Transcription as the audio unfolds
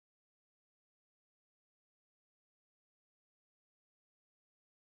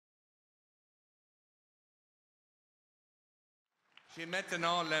J'ai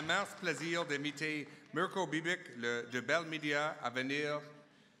maintenant l'immense plaisir d'inviter Mirko Bibic de Bell Media à venir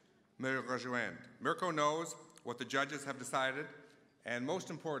me rejoindre. Mirko knows what the judges have decided, and most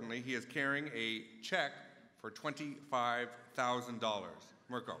importantly, he is carrying a check for $25,000.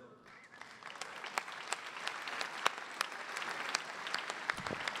 Mirko.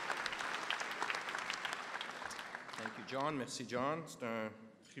 Thank you, John. Merci, John. C'est un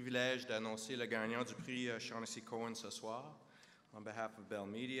privilège d'annoncer le gagnant du prix Shaughnessy Cohen ce soir. On behalf of Bell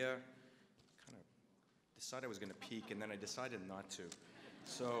Media, kind of decided I was going to peek, and then I decided not to.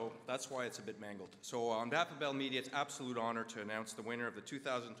 So that's why it's a bit mangled. So on behalf of Bell Media, it's an absolute honor to announce the winner of the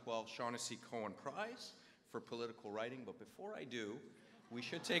 2012 Shaughnessy Cohen Prize for political writing. But before I do, we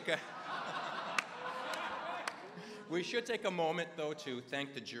should take a moment, though, to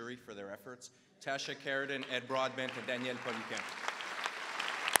thank the jury for their efforts. Tasha Carradine, Ed Broadbent, and Danielle Poliquin.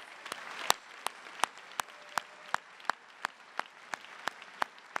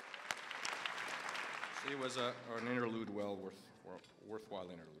 It was an interlude worthwhile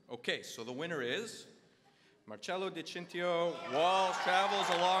interlude. Okay, so the winner is Marcello Di Cintio, Walls Travels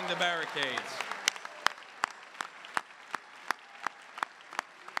Along the Barricades.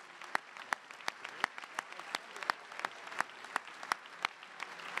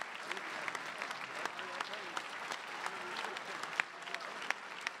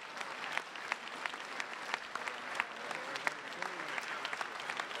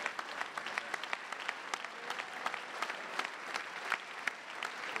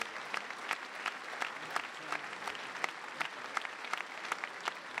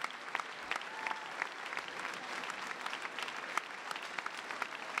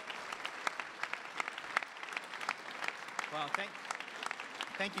 Wow,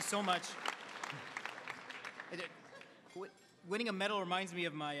 thank you so much. Winning a medal reminds me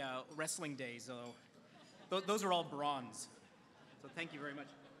of my wrestling days. So those are all bronze. So thank you very much.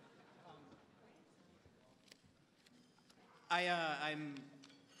 I'm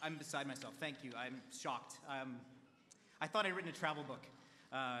beside myself. Thank you. I'm shocked. I thought I'd written a travel book.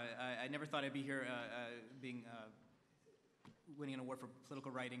 I never thought I'd be here winning an award for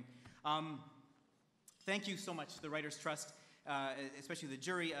political writing. Thank you so much, the Writers' Trust, especially the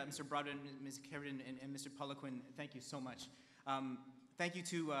jury, Mr. Broadbent, Ms. Carradine, and Mr. Poliquin. Thank you so much. Thank you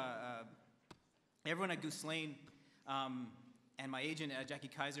to everyone at Goose Lane and my agent, Jackie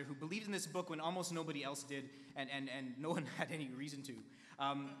Kaiser, who believed in this book when almost nobody else did, and no one had any reason to.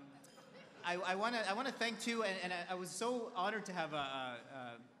 I want to thank too, and I was so honored to have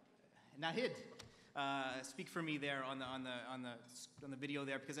Nahid speak for me there on the video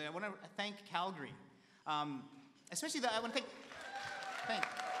there, because I want to thank Calgary. Especially I want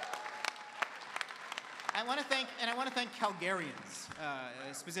to thank Calgarians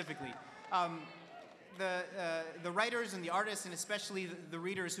specifically. The writers and the artists, and especially the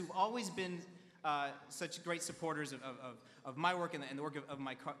readers, who've always been such great supporters of my work and the work of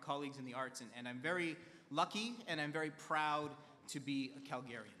my colleagues in the arts. And I'm very lucky and I'm very proud to be a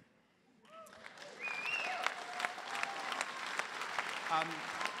Calgarian.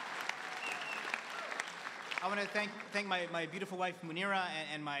 I want to thank my beautiful wife Munira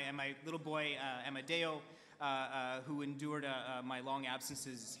and my little boy Amadeo, who endured my long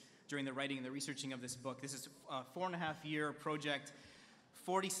absences during the writing and the researching of this book. This is a 4.5-year project,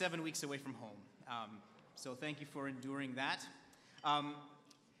 47 weeks away from home. So thank you for enduring that. And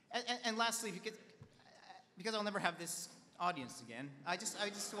lastly, because I'll never have this audience again, I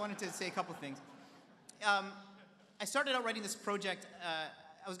just wanted to say a couple things. I started out writing this project.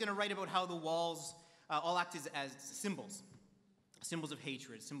 I was going to write about how the walls all act as symbols of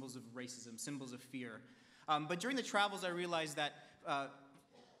hatred, symbols of racism, symbols of fear. But during the travels, I realized that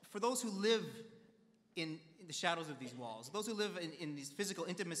for those who live in the shadows of these walls, those who live in this physical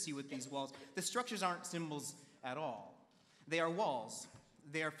intimacy with these walls, the structures aren't symbols at all. They are walls.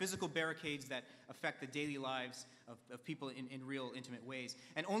 They are physical barricades that affect the daily lives of people in real, intimate ways.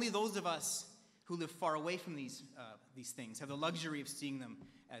 And only those of us who live far away from these things have the luxury of seeing them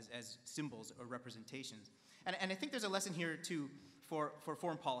as symbols or representations. And I think there's a lesson here, too, for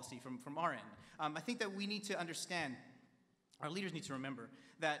foreign policy from our end. I think that we need to understand, our leaders need to remember,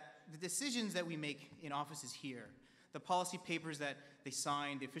 that the decisions that we make in offices here, the policy papers that they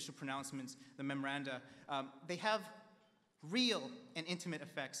sign, the official pronouncements, the memoranda, they have real and intimate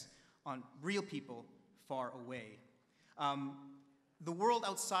effects on real people far away. The world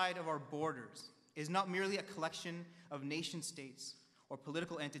outside of our borders is not merely a collection of nation states or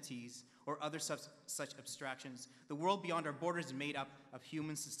political entities or other such abstractions. The world beyond our borders is made up of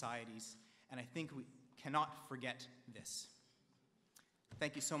human societies, and I think we cannot forget this.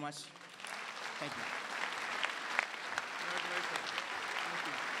 Thank you so much. Thank you.